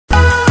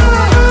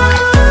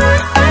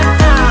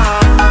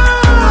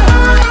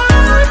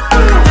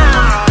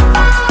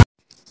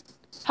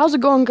How's it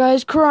going,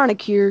 guys?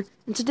 Kironic here,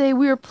 and today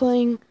we are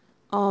playing,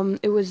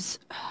 it was,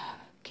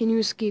 Can You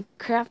Escape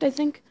Craft, I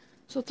think?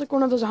 So it's like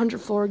one of those 100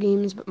 floor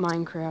games, but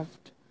Minecraft.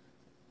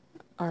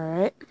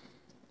 Alright,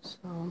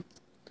 so,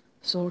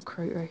 this little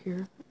crate right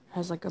here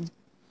has like a,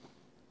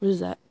 what is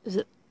that?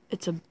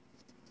 It's a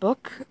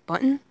book?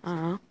 Button? I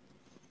don't know.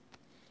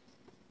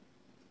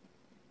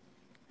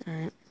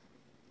 Alright.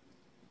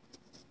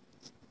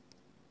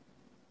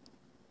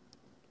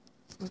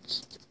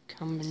 What's the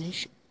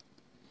combination?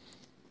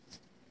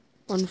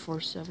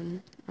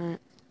 147. Alright.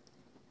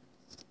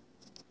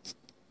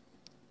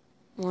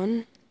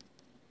 1,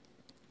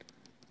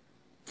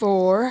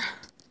 4,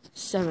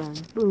 7.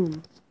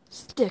 Boom.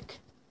 Stick.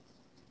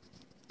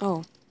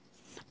 Oh,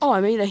 I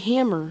made a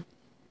hammer.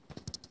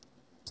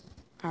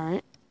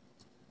 Alright.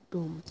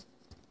 Boom.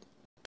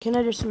 Can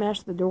I just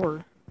smash the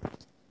door?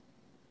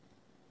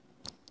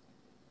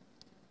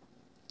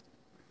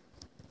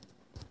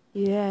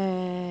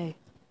 Yay.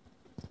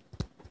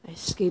 I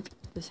escaped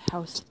this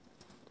house.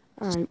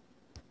 Alright.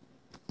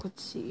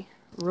 Let's see.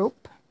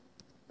 Rope.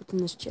 What's in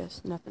this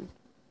chest? Nothing.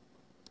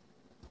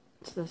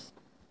 What's this?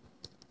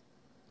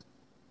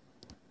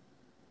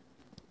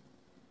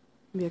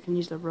 Maybe I can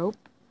use the rope.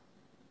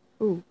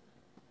 Ooh.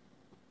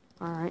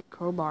 Alright,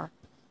 crowbar.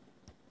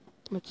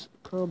 What's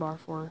crowbar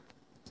for?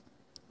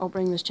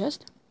 Opening this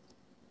chest?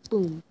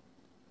 Boom.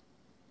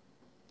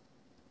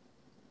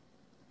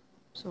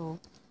 So,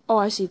 oh,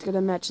 I see. It's gonna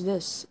match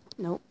this.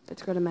 Nope,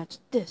 it's gonna match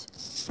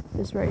this.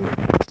 This right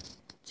here.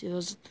 See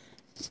those,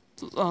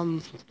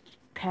 the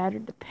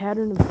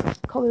pattern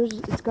of colors,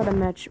 it's gotta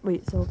match.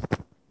 Wait, so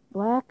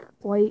black,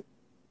 white,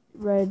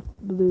 red,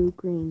 blue,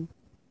 green.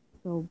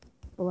 So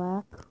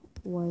black,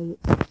 white,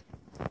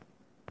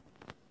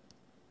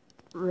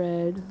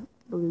 red,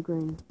 blue,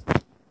 green.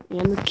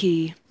 And the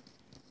key.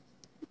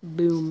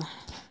 Boom.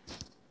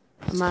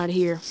 I'm out of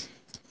here.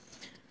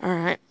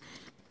 Alright.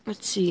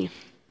 Let's see.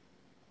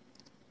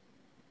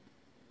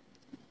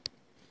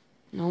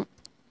 Nope.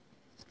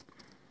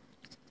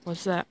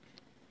 What's that?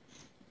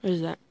 What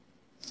is that?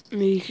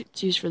 Maybe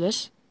it's used for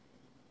this?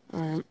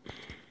 Alright.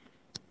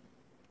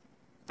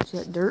 Is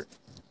that dirt?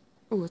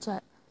 Oh, what's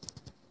that?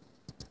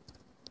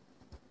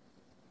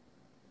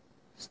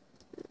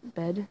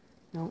 Bed?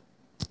 Nope.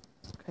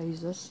 Can I use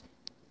this?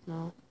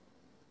 No.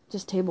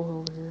 Just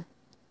table over here.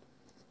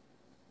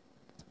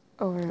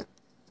 Oh, right.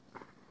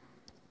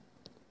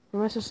 What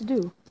am I supposed to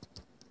do?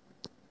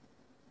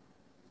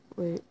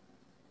 Wait.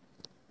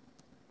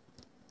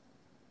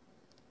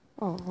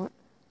 Oh, what?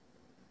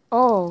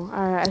 Oh,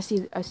 alright, I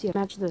see.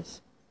 Match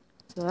this.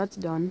 So that's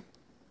done.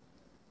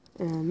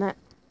 And that.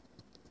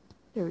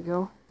 There we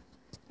go.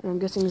 And I'm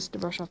guessing this is to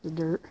brush off the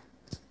dirt.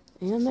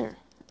 And there.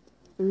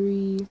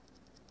 3,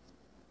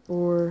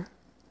 4,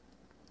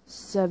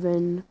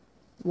 7,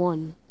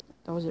 1.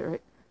 That was it,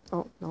 right?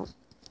 Oh, no.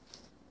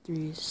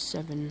 3,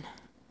 7,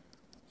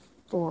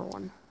 4,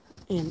 1.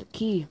 And a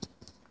key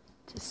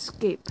to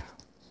escape.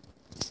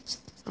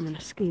 I'm an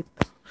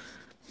escape.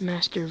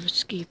 Master of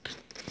escape.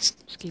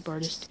 Escape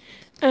artist.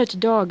 Oh, it's a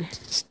dog.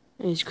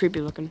 And he's creepy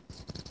looking.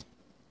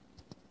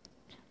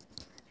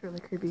 It's really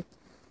creepy.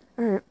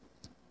 Alright.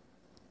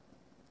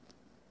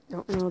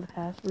 Don't know the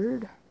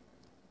password.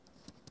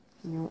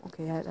 No,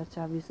 okay, that's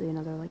obviously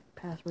another, like,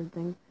 password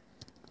thing.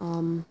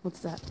 What's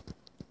that?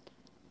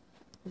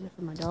 Is it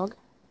for my dog?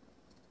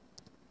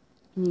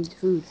 He needs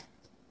food.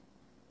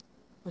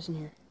 What's in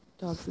here?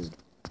 Dog food.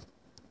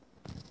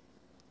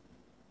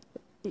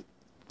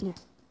 Yeah.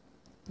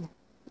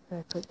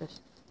 I put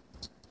this.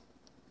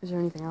 Is there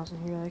anything else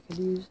in here that I could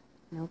use?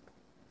 Nope.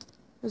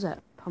 What is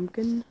that?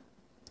 Pumpkin?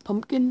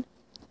 Pumpkin?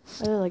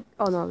 Are they like,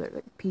 oh no, they're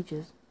like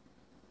peaches.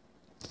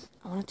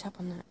 I want to tap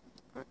on that.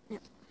 Yeah.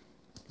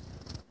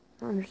 I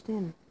don't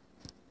understand.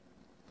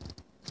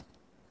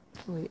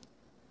 Wait.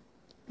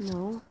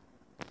 No.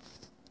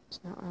 It's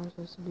not what I'm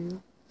supposed to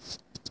do.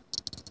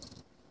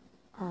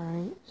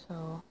 Alright,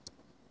 so.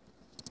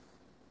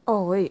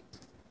 Oh, wait.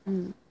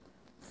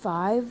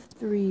 5,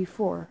 3,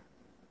 4.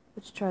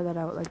 Let's try that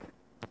out. Like,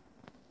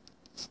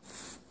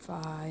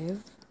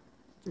 5,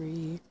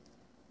 3,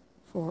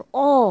 4.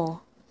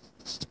 Oh!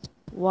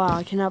 Wow,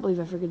 I cannot believe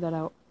I figured that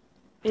out.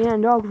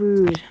 And dog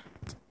food.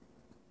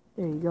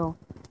 There you go.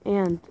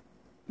 And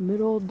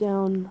middle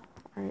down.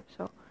 Alright,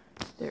 so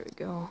there we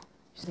go.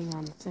 Sitting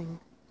on the thing.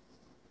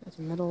 That's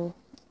middle.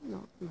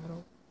 No,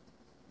 middle.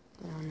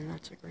 Down, and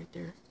that's like right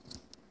there.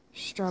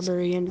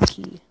 Strawberry and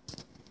key.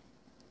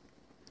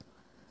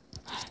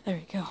 There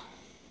we go.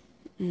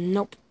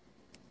 Nope.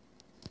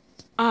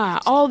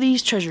 Ah, all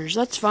these treasures.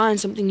 Let's find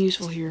something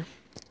useful here.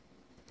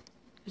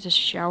 Is this a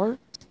shower?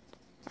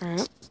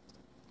 Alright.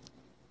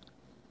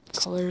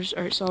 Colors.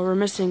 Alright, so we're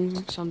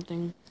missing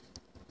something.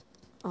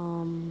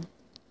 Alright.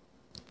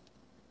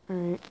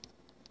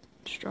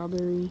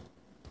 Strawberry.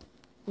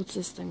 What's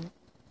this thing?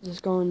 Is this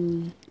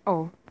going...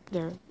 Oh,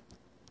 there.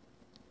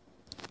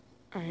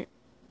 Alright.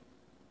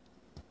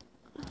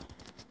 Am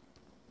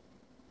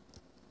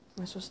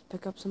I supposed to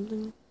pick up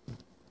something?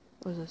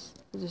 What is this?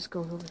 Does this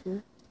go over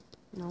here?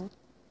 No.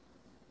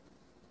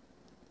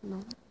 No.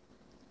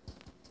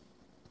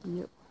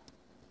 No.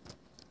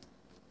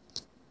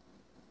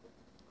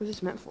 What is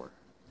this meant for?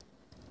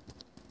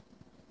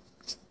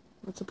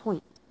 What's the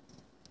point?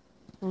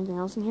 Anything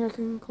else in here I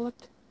can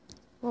collect?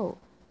 Whoa.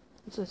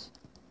 What's this?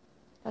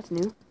 That's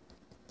new.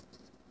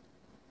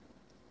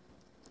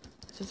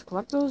 Is this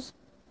collect those?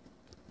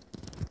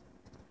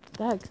 What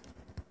the heck?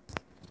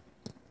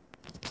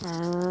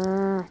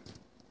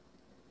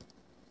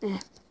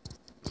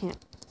 Can't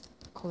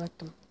collect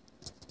them.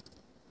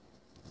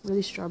 What are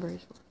these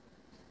strawberries for?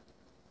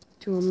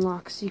 To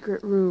unlock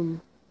secret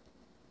room.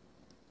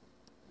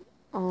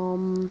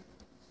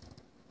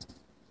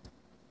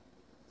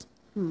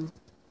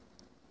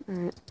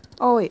 Alright.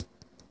 Oh, wait.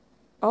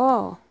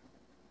 Oh.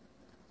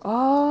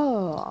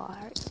 Oh.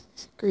 Alright.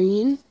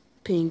 Green,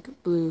 pink,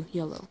 blue,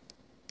 yellow.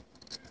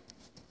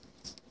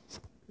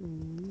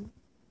 Green.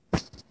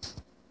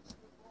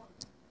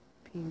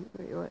 Pink.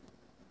 Wait, what?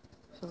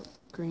 So,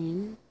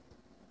 green.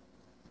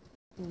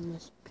 And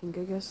this pink,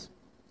 I guess.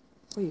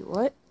 Wait,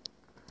 what?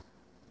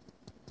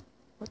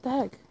 What the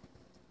heck?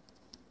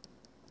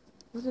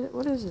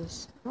 What is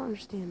this? I don't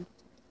understand.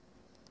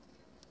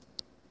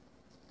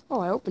 Oh,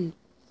 I opened.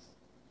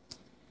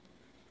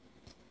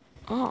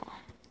 Oh.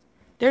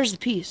 There's the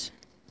piece.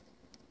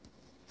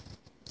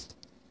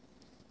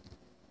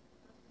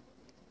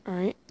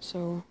 Alright,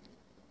 so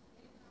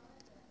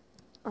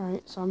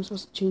I'm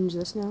supposed to change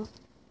this now.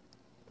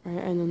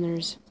 Alright, and then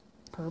there's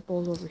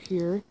purples over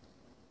here.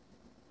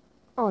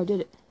 Oh, I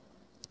did it.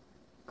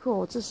 Cool,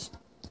 what's this?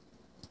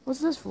 What's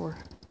this for?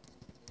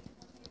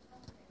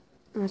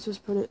 Am I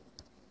supposed to put it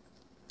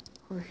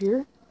over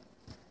here?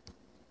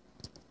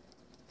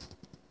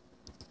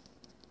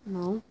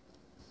 No.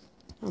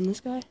 On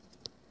this guy?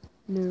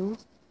 No.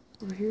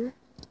 Over here?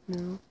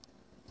 No.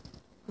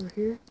 Over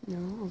here?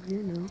 No. Over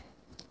here? No.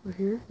 Over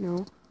here?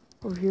 No.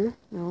 Over here?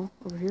 No.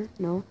 Over here?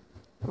 No.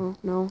 Oh,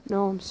 no.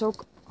 No,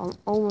 I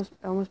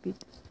almost beat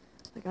this.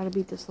 I gotta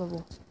beat this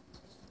level.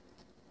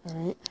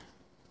 Alright.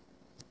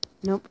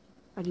 Nope.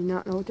 I do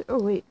not know what to...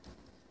 Oh, wait.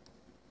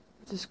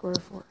 What's this square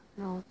for?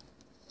 No.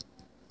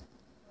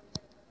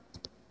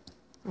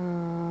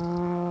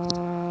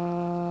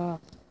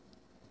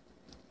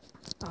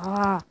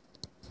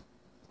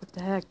 What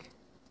the heck?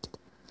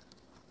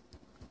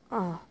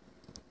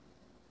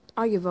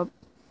 I give up.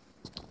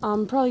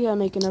 I'm probably gonna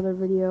make another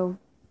video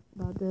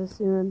about this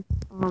soon.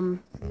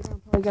 I'm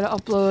probably gonna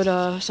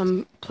upload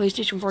some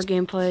PlayStation 4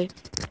 gameplay.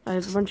 I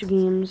have a bunch of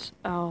games.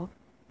 I'll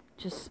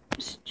just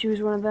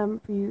choose one of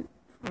them for you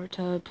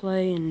to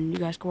play, and you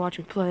guys can watch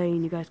me play,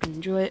 and you guys can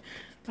enjoy it.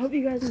 I hope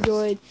you guys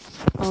enjoyed.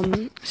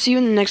 See you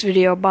in the next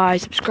video. Bye.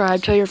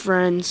 Subscribe, tell your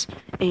friends,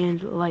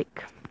 and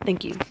like.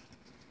 Thank you.